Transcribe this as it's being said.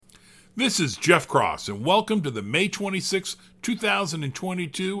This is Jeff Cross, and welcome to the May 26,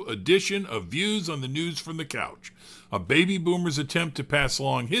 2022 edition of Views on the News from the Couch, a baby boomer's attempt to pass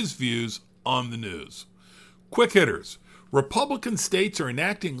along his views on the news. Quick hitters. Republican states are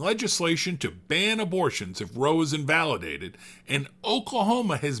enacting legislation to ban abortions if Roe is invalidated, and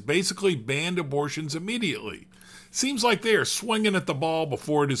Oklahoma has basically banned abortions immediately. Seems like they are swinging at the ball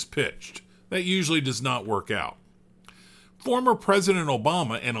before it is pitched. That usually does not work out. Former President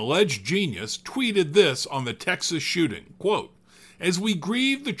Obama, an alleged genius, tweeted this on the Texas shooting, quote, "As we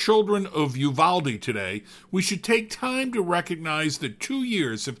grieve the children of Uvalde today, we should take time to recognize that 2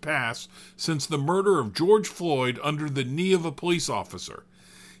 years have passed since the murder of George Floyd under the knee of a police officer.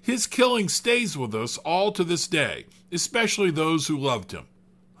 His killing stays with us all to this day, especially those who loved him."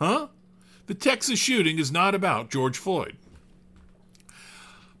 Huh? The Texas shooting is not about George Floyd.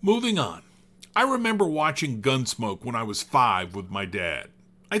 Moving on. I remember watching Gunsmoke when I was 5 with my dad.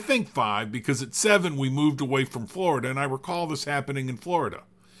 I think 5 because at 7 we moved away from Florida, and I recall this happening in Florida.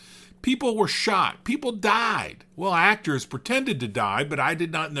 People were shot. People died. Well, actors pretended to die, but I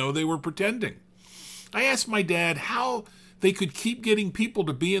did not know they were pretending. I asked my dad how they could keep getting people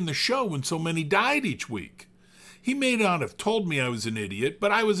to be in the show when so many died each week. He may not have told me I was an idiot,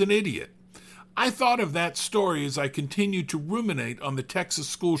 but I was an idiot. I thought of that story as I continued to ruminate on the Texas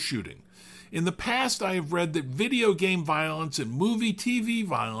school shooting. In the past, I have read that video game violence and movie TV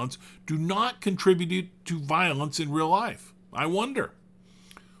violence do not contribute to violence in real life. I wonder.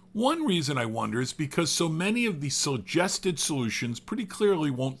 One reason I wonder is because so many of the suggested solutions pretty clearly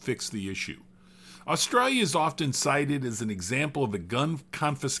won't fix the issue. Australia is often cited as an example of a gun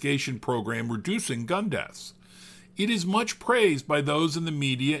confiscation program reducing gun deaths. It is much praised by those in the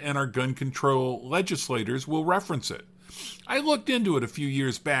media, and our gun control legislators will reference it. I looked into it a few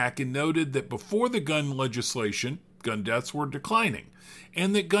years back and noted that before the gun legislation, gun deaths were declining,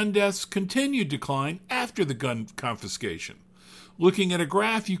 and that gun deaths continued to decline after the gun confiscation. Looking at a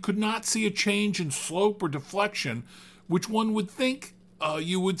graph, you could not see a change in slope or deflection, which one would think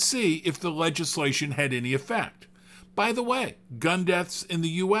you would see if the legislation had any effect. By the way, gun deaths in the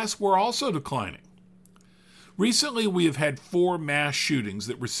U.S. were also declining. Recently, we have had 4 mass shootings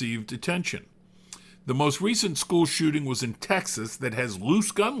that received attention. The most recent school shooting was in Texas that has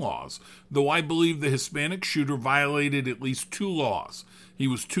loose gun laws, though I believe the Hispanic shooter violated at least 2 laws. He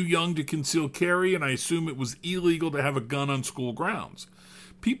was too young to conceal carry, and I assume it was illegal to have a gun on school grounds.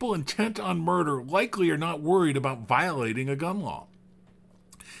 People intent on murder likely are not worried about violating a gun law.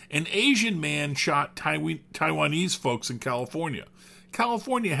 An Asian man shot Taiwanese folks in California.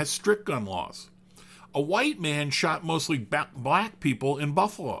 California has strict gun laws. A white man shot mostly black people in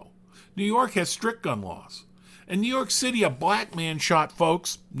Buffalo. New York has strict gun laws. In New York City, a black man shot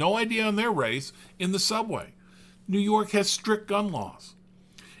folks, no idea on their race, in the subway. New York has strict gun laws.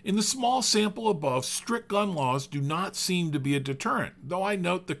 In the small sample above, strict gun laws do not seem to be a deterrent, though I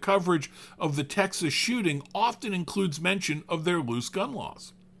note the coverage of the Texas shooting often includes mention of their loose gun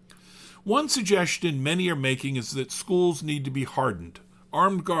laws. One suggestion many are making is that schools need to be hardened,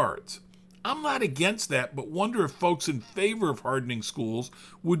 armed guards. I'm not against that, but wonder if folks in favor of hardening schools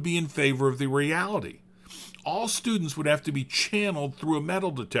would be in favor of the reality. All students would have to be channeled through a metal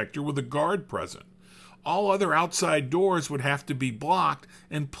detector with a guard present. All other outside doors would have to be blocked,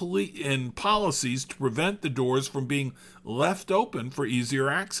 and policies to prevent the doors from being left open for easier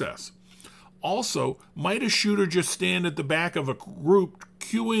access. Also, might a shooter just stand at the back of a group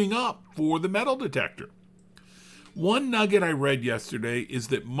queuing up for the metal detector? One nugget I read yesterday is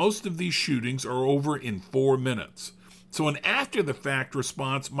that most of these shootings are over in 4 minutes. So an after-the-fact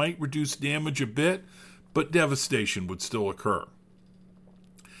response might reduce damage a bit, but devastation would still occur.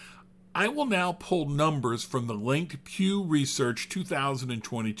 I will now pull numbers from the linked Pew Research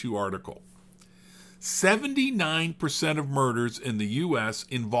 2022 article. 79% of murders in the U.S.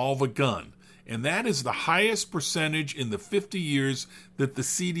 involve a gun, and that is the highest percentage in the 50 years that the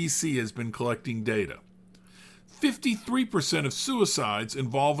CDC has been collecting data. 53% of suicides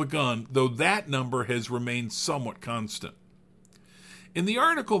involve a gun, though that number has remained somewhat constant. In the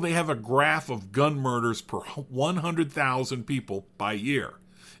article, they have a graph of gun murders per 100,000 people by year.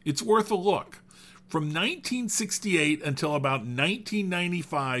 It's worth a look. From 1968 until about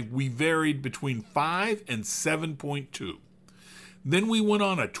 1995, we varied between 5 and 7.2. Then we went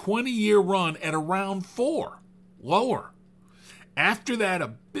on a 20-year run at around 4, lower. After that,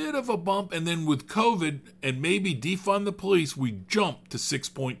 a bit of a bump, and then with COVID and maybe defund the police, we jumped to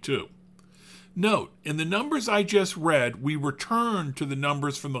 6.2. Note, in the numbers I just read, we returned to the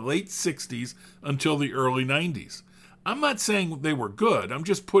numbers from the late 60s until the early 90s. I'm not saying they were good, I'm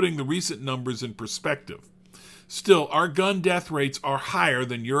just putting the recent numbers in perspective. Still, our gun death rates are higher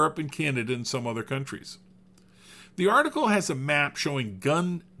than Europe and Canada and some other countries. The article has a map showing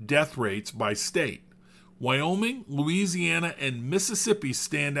gun death rates by state. Wyoming, Louisiana, and Mississippi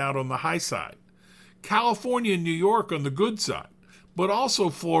stand out on the high side. California and New York on the good side, but also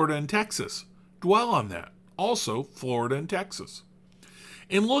Florida and Texas. Dwell on that. Also Florida and Texas.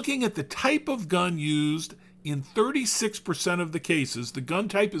 In looking at the type of gun used, in 36% of the cases, the gun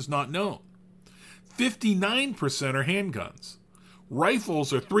type is not known. 59% are handguns.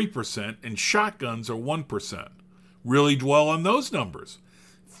 Rifles are 3% and shotguns are 1%. Really dwell on those numbers.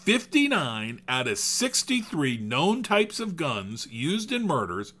 59 out of 63 known types of guns used in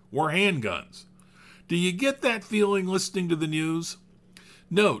murders were handguns. Do you get that feeling listening to the news?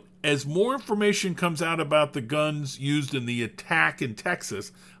 Note, as more information comes out about the guns used in the attack in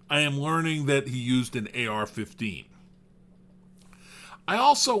Texas, I am learning that he used an AR-15. I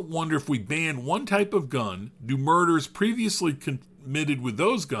also wonder if we ban one type of gun, do murders previously committed with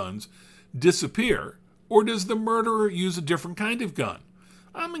those guns disappear, or does the murderer use a different kind of gun?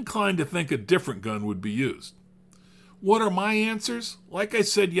 I'm inclined to think a different gun would be used. What are my answers? Like I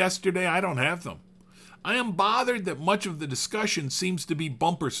said yesterday, I don't have them. I am bothered that much of the discussion seems to be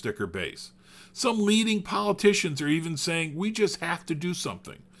bumper sticker based. Some leading politicians are even saying we just have to do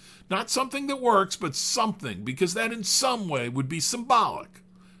something. Not something that works, but something, because that in some way would be symbolic.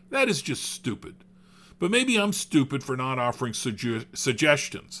 That is just stupid. But maybe I'm stupid for not offering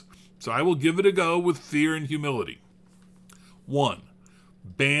suggestions. So I will give it a go with fear and humility. 1.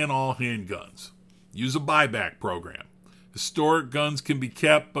 Ban all handguns. Use a buyback program. Historic guns can be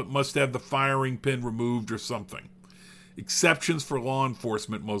kept, but must have the firing pin removed or something. Exceptions for law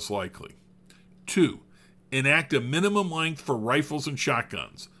enforcement, most likely. 2. Enact a minimum length for rifles and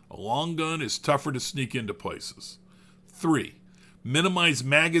shotguns. A long gun is tougher to sneak into places. 3. Minimize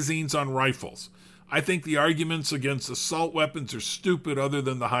magazines on rifles. I think the arguments against assault weapons are stupid other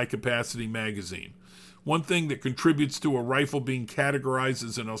than the high-capacity magazine. One thing that contributes to a rifle being categorized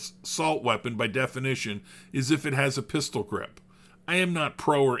as an assault weapon by definition is if it has a pistol grip. I am not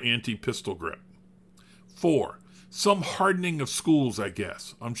pro or anti-pistol grip. 4. Some hardening of schools, I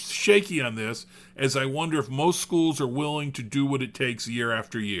guess. I'm shaky on this, as I wonder if most schools are willing to do what it takes year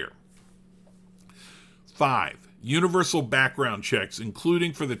after year. 5. Universal background checks,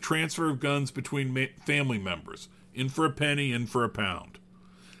 including for the transfer of guns between family members. In for a penny, in for a pound.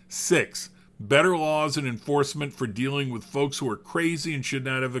 6. Better laws and enforcement for dealing with folks who are crazy and should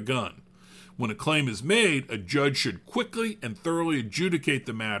not have a gun. When a claim is made, a judge should quickly and thoroughly adjudicate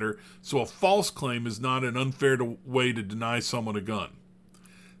the matter so a false claim is not an unfair way to deny someone a gun.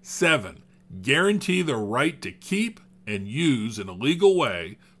 7. Guarantee the right to keep and use in a legal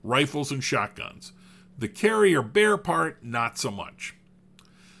way rifles and shotguns. The carry or bear part, not so much.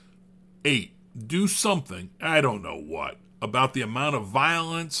 8. Do something, I don't know what, about the amount of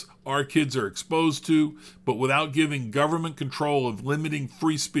violence our kids are exposed to, but without giving government control of limiting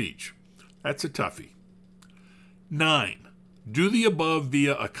free speech. That's a toughie. 9. Do the above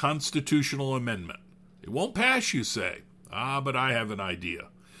via a constitutional amendment. It won't pass, you say. But I have an idea.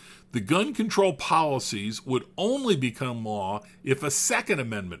 The gun control policies would only become law if a Second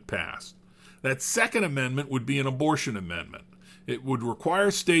Amendment passed. That Second Amendment would be an abortion amendment. It would require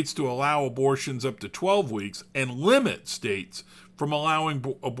states to allow abortions up to 12 weeks and limit states from allowing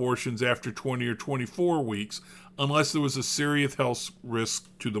abortions after 20 or 24 weeks unless there was a serious health risk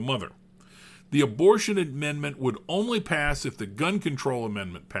to the mother. The abortion amendment would only pass if the gun control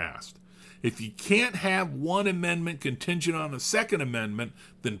amendment passed. If you can't have one amendment contingent on a Second Amendment,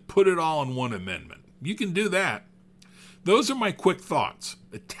 then put it all in one amendment. You can do that. Those are my quick thoughts.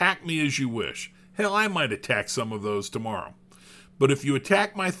 Attack me as you wish. Hell, I might attack some of those tomorrow. But if you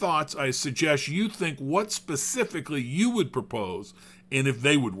attack my thoughts, I suggest you think what specifically you would propose and if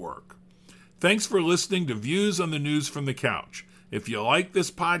they would work. Thanks for listening to Views on the News from the Couch. If you like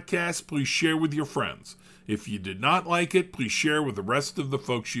this podcast, please share with your friends. If you did not like it, please share with the rest of the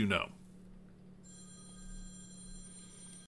folks you know.